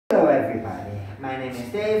everybody, my name is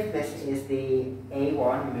Dave. This is the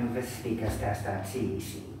A1 Mover Speakers Test at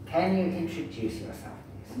CEC. Can you introduce yourself,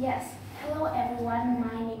 please? Yes. Hello everyone,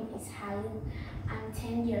 my name is Linh. I'm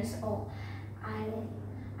 10 years old. I'm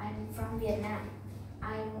from Vietnam.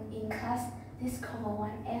 I'm in class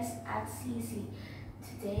D1S at CEC.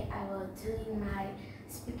 Today I will doing my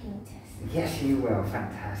speaking test. Yes, you will.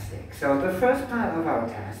 Fantastic. So the first part of our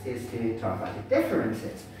test is to talk about the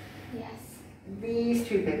differences. Yes. These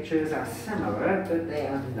two pictures are similar, but they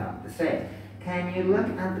are not the same. Can you look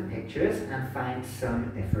at the pictures and find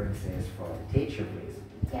some differences for the teacher, please?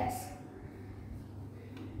 Yes.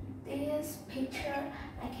 This picture,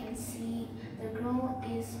 I can see the girl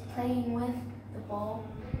is playing with the ball,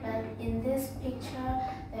 but in this picture,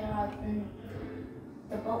 there are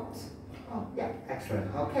the boats. Oh, yeah,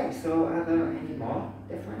 excellent. Okay, so are there any more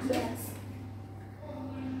differences? Yes.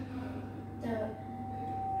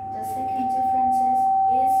 The second difference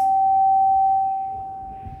is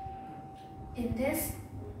in this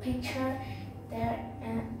picture there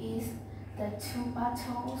is the two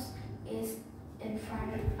bottles is in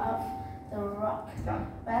front of the rock. Yeah.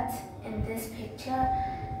 But in this picture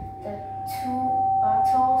the two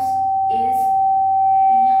bottles is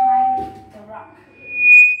behind the rock.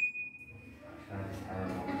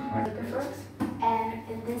 What's the difference? And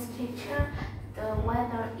in this picture the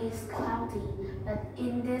weather is cloudy, but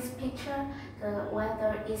in this picture the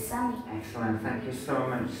weather is sunny. Excellent, thank you so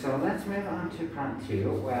much. So let's move on to part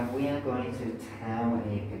 2, where we are going to tell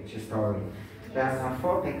a picture story. Yes. There are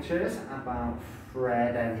 4 pictures about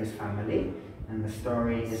Fred and his family, and the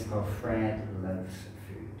story is called Fred Loves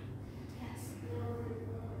Food. Yes.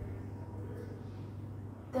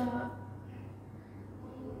 The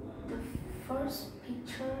first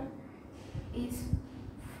picture is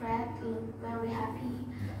Fred looked very happy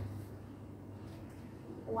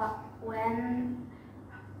when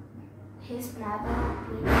his mother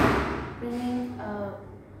bringing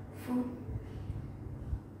food.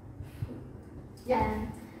 Yeah.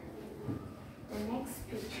 And the next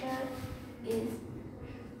picture is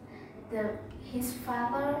his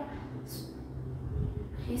father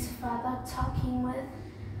talking with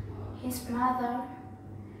his mother,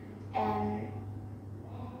 and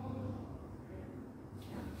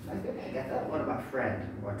I get that. What about Fred?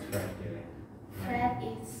 What's Fred doing? Fred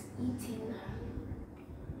is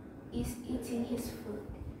eating his food.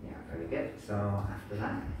 Yeah, very good. So after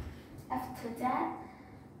that?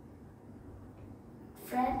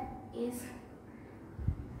 Fred is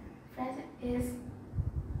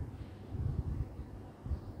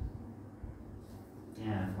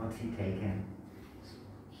Yeah, what's he taking?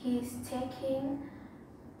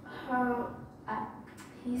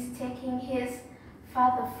 he's taking his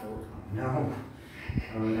father food. No.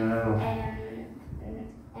 Oh no.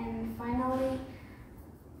 And finally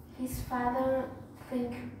his father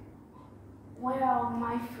think, where are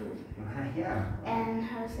my food? Yeah. And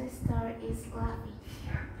her sister is laughing.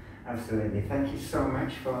 Yeah, absolutely. Thank you so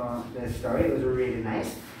much for the story. It was really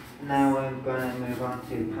nice. Now we're going to move on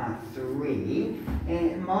to part 3.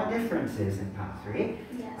 More differences in part 3.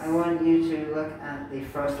 Yes. I want you to look at the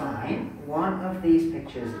first line. One of these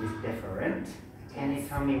pictures is different. Can you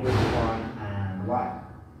tell me which one and why?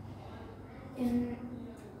 In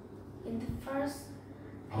the first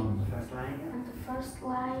On the first line? Yeah. on the first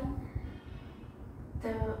line,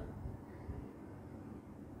 the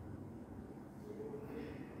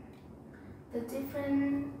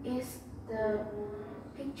difference is the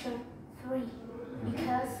picture 3,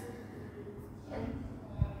 because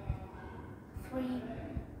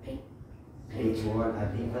What are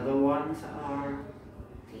the other ones are?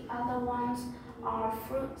 the other ones are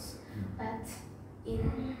fruits, but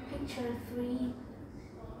in picture 3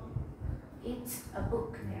 it's a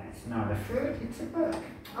book. Yeah, it's not a fruit, it's a book.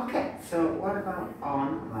 Okay, so what about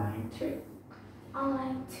on line 2? On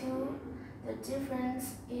line 2, the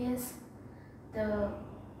difference is the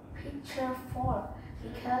picture 4,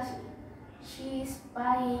 because she's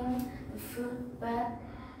buying the food, but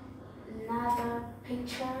another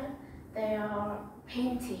picture they are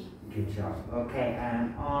painting. Good job. Okay,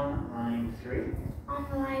 and on line 3? On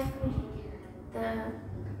line 3, the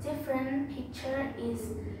different picture is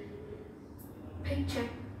picture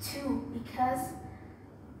 2, because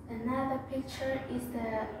another picture is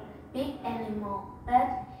the big animal,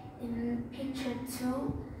 but in picture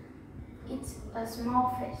 2 it's a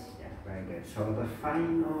small fish. Yeah, very good. So the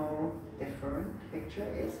final different picture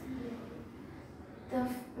is?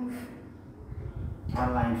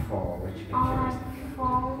 On line 4, which picture On is line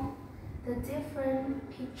 4, the different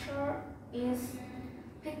picture is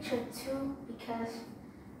picture 2, because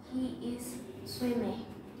he is swimming.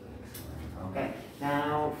 Okay,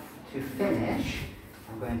 now to finish,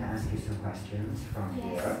 I'm going to ask you some questions from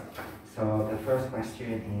here. So the first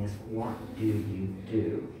question is, what do you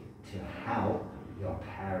do to help your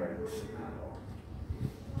parents out?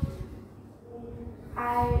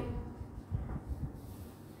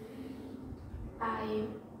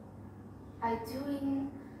 I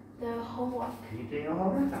doing the homework. You do your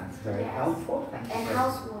homework? That's very helpful. Thank you. And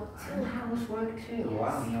housework too. And housework too. Yes.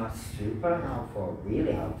 Wow, you are super helpful,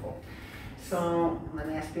 really helpful. So let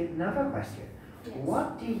me ask you another question. Yes.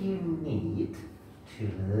 What do you need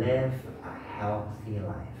to live a healthy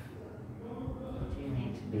life? What do you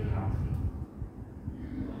need to be healthy?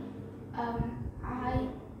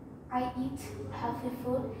 I eat healthy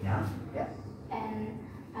food. Yeah. Yeah. And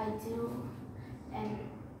I do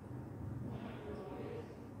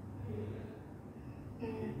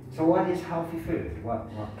So what is healthy food? What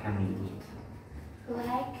can we eat?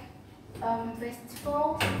 like vegetables.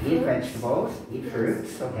 So eat vegetables, eat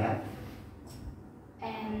fruits, okay.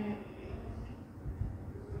 And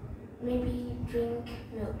maybe drink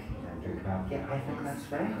milk. And drink milk. Yeah, I think that's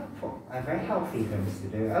very helpful. Very healthy things to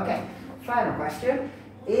do. Okay, final question.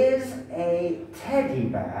 Is a teddy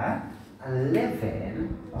bear a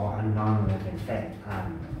living or a non-living thing?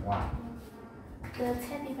 And why? The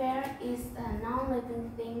teddy bear is a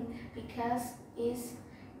non-living thing because it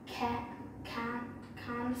can't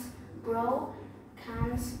grow,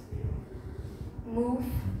 can't move,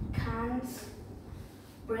 can't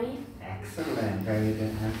breathe. Excellent, very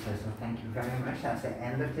good answer. So thank you very much. That's the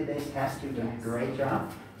end of today's test. You've done a great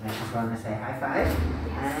job. I just want to say high five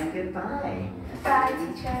and goodbye.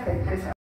 Bye, teacher. Take this out.